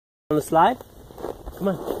On the slide? Come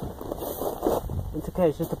on. It's okay,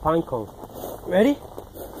 it's just a pine cone. Ready?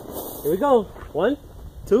 Here we go. 1,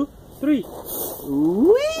 2, 3.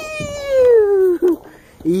 Whee!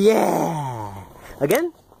 Yeah!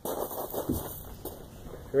 Again?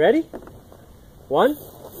 Ready? 1,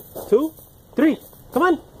 2, 3. Come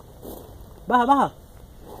on. Baja, baja.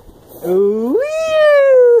 Whee!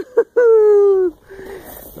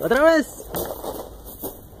 Otra vez.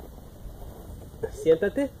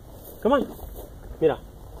 Siéntate. Come on. Mira.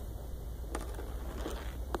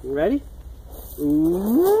 Ready?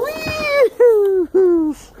 Woo!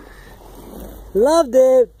 Loved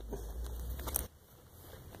it.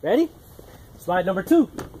 Ready? Slide number 2.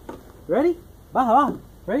 Ready? Baja, baja.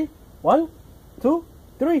 Ready? 1, 2,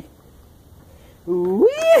 3. Woo!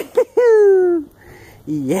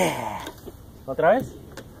 Yeah. Otra vez.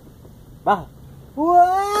 Baja.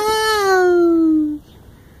 Wow.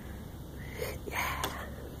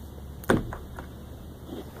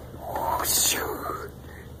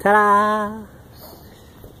 Ta-da!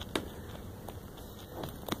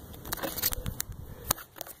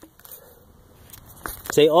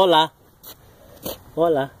 Say hola.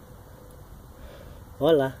 Hola.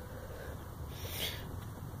 Hola.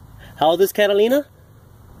 How old is Catalina?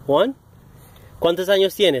 1? ¿Cuántos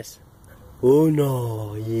años tienes? 1.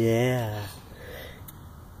 Yeah.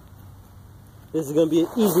 This is going to be an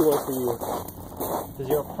easy one for you. Because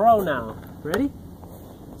you're a pro now. Ready?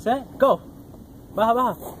 Set? Go. Baja,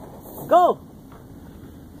 baja. Go!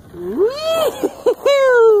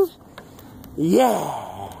 Woo!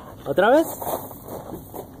 Yeah! Otra vez.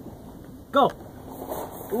 Go!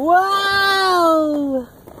 Wow!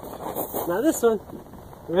 Now this one.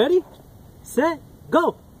 Ready? Set?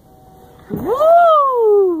 Go!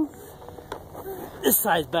 Woo! This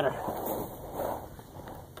side's better.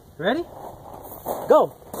 Ready?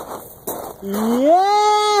 Go!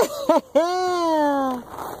 Yeah!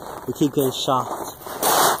 We keep getting shocked.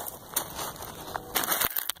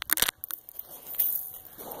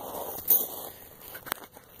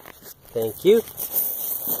 Thank you.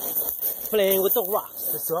 Playing with the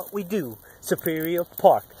rocks. That's what we do. Superior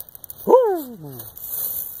Park. Woo!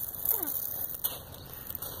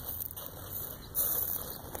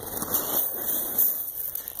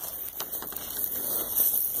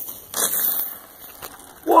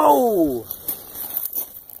 Whoa!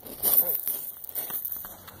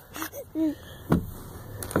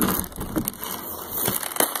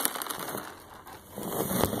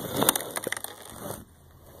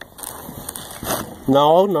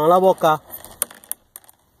 No, no la boca.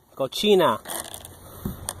 Cochina.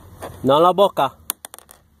 No la boca.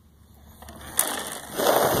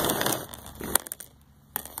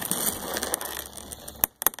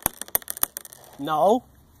 No.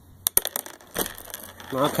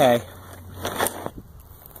 Okay.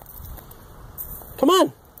 Come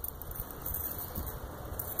on.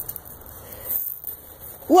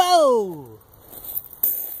 Whoa.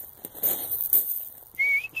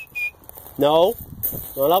 No.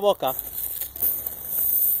 No la boca.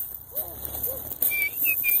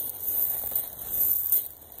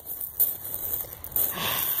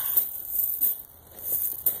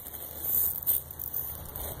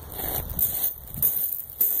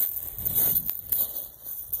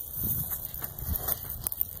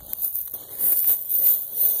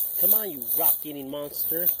 Come on, you rock-eating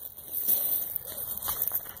monster.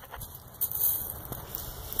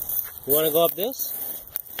 You want to go up this?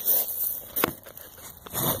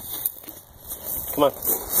 Come on.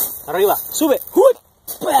 Arriba. Sube.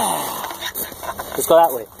 Let's go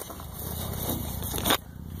that way.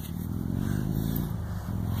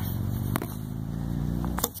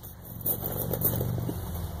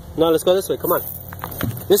 No, let's go this way. Come on.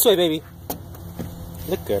 This way, baby.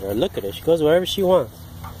 Look at her. Look at her. She goes wherever she wants.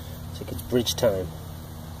 It's like it's bridge time.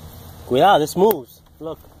 Cuidado, this moves.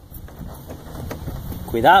 Look.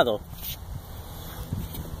 Cuidado.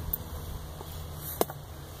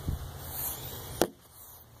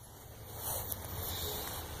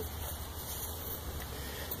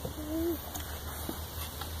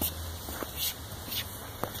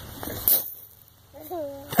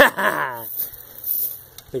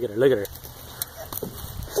 Look at her, look at her.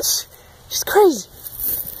 She's crazy.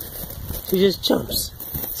 She just jumps.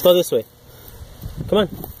 Let's go this way. Come on.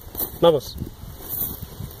 Vamos.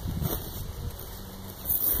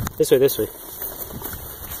 This way, this way.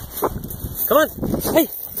 Come on. Hey,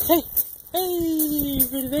 hey, hey,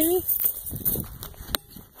 pretty baby.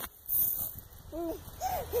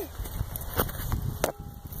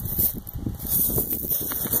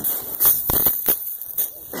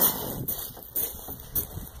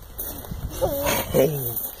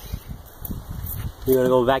 You wanna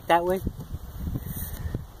go back that way?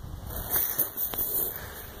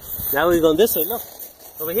 Now we're going this way, no.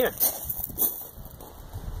 Over here.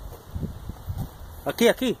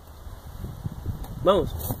 Aquí. Vamos,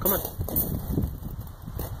 come on.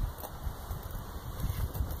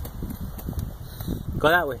 Go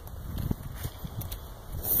that way.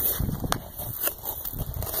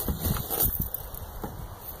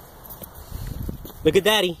 Look at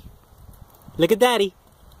daddy. Look at daddy.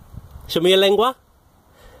 Show me your lengua.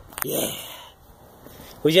 Yeah.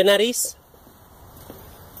 Where's your nariz?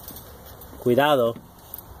 Cuidado.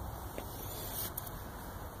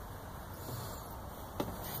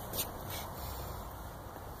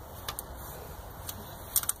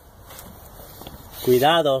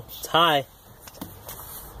 Cuidado. It's high.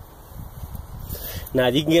 Now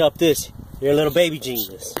if you can get up this, you're a little baby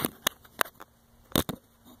genius.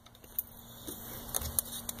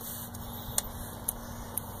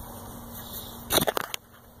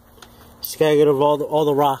 Just gotta get rid of all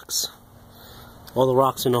the rocks. All the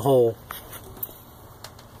rocks in the hole.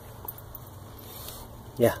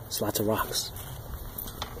 Yeah, there's lots of rocks.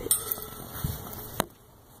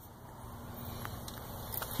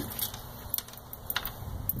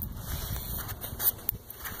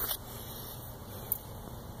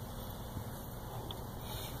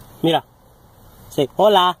 Mira. Say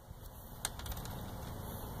hola.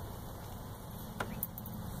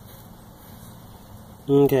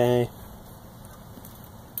 Okay.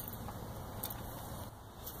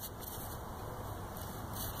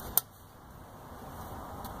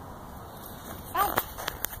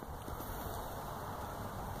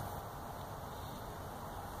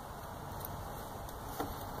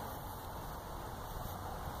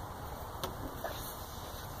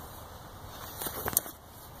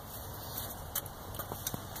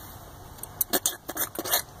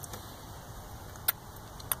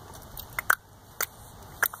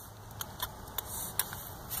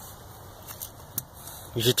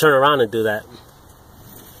 You should turn around and do that.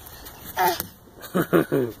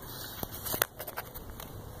 You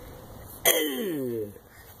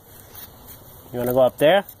wanna go up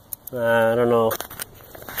there? I don't know.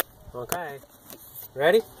 Okay.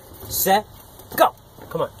 Ready? Set. Go!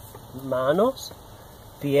 Come on. Manos.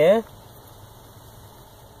 Pie.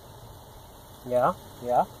 Yeah.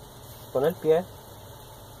 Pon el pie.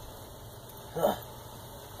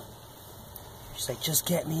 She's like, just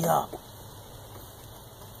get me up.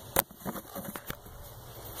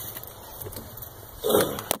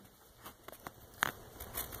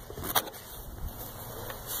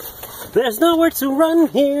 There's nowhere to run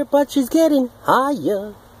here, but she's getting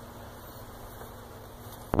higher.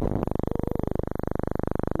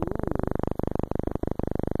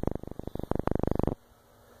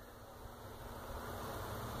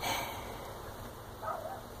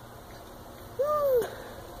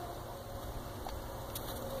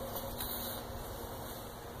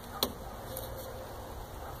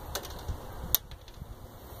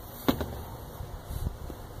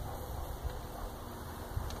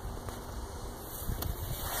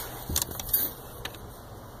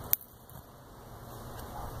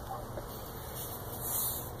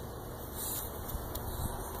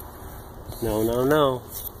 No.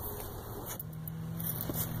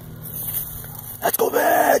 Let's go,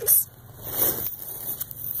 Max!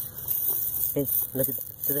 Hey, look at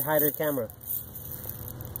the hide the camera.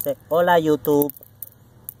 Say, hola, YouTube.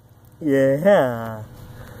 Yeah.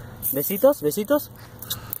 Besitos?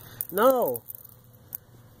 No.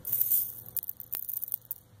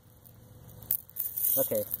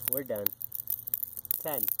 Okay, we're done.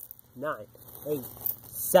 10, 9, 8,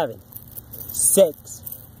 7, 6,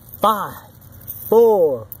 5,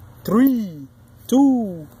 4, 3,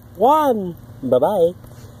 2, 1. Bye-bye.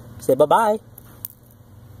 Say bye-bye.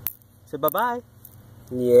 Say bye-bye.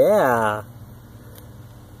 Yeah.